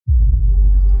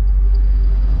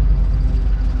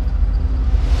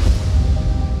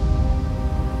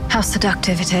how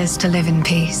seductive it is to live in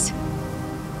peace.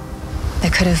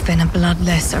 There could have been a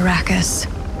bloodless Arrakis.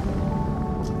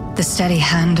 The steady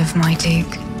hand of my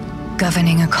Duke,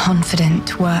 governing a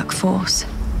confident workforce.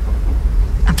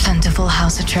 A plentiful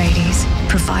House Atreides,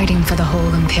 providing for the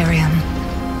whole Imperium.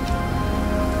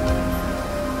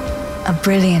 A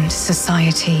brilliant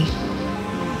society,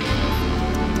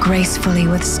 gracefully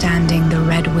withstanding the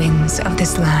red winds of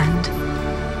this land.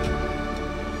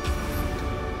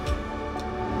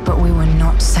 But we were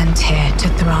not sent here to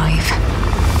thrive.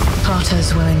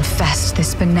 Plotters will infest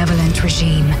this benevolent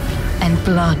regime, and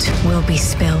blood will be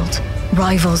spilled.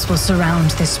 Rivals will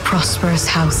surround this prosperous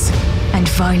house, and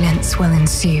violence will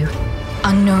ensue.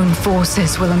 Unknown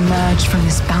forces will emerge from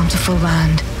this bountiful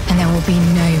land, and there will be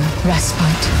no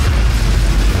respite.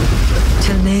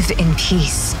 To live in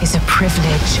peace is a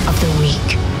privilege of the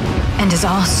weak, and as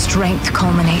our strength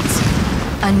culminates,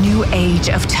 a new age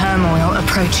of turmoil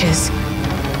approaches.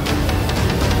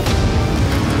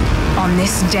 On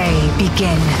this day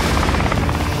begin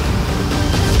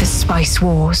the Spice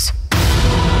Wars.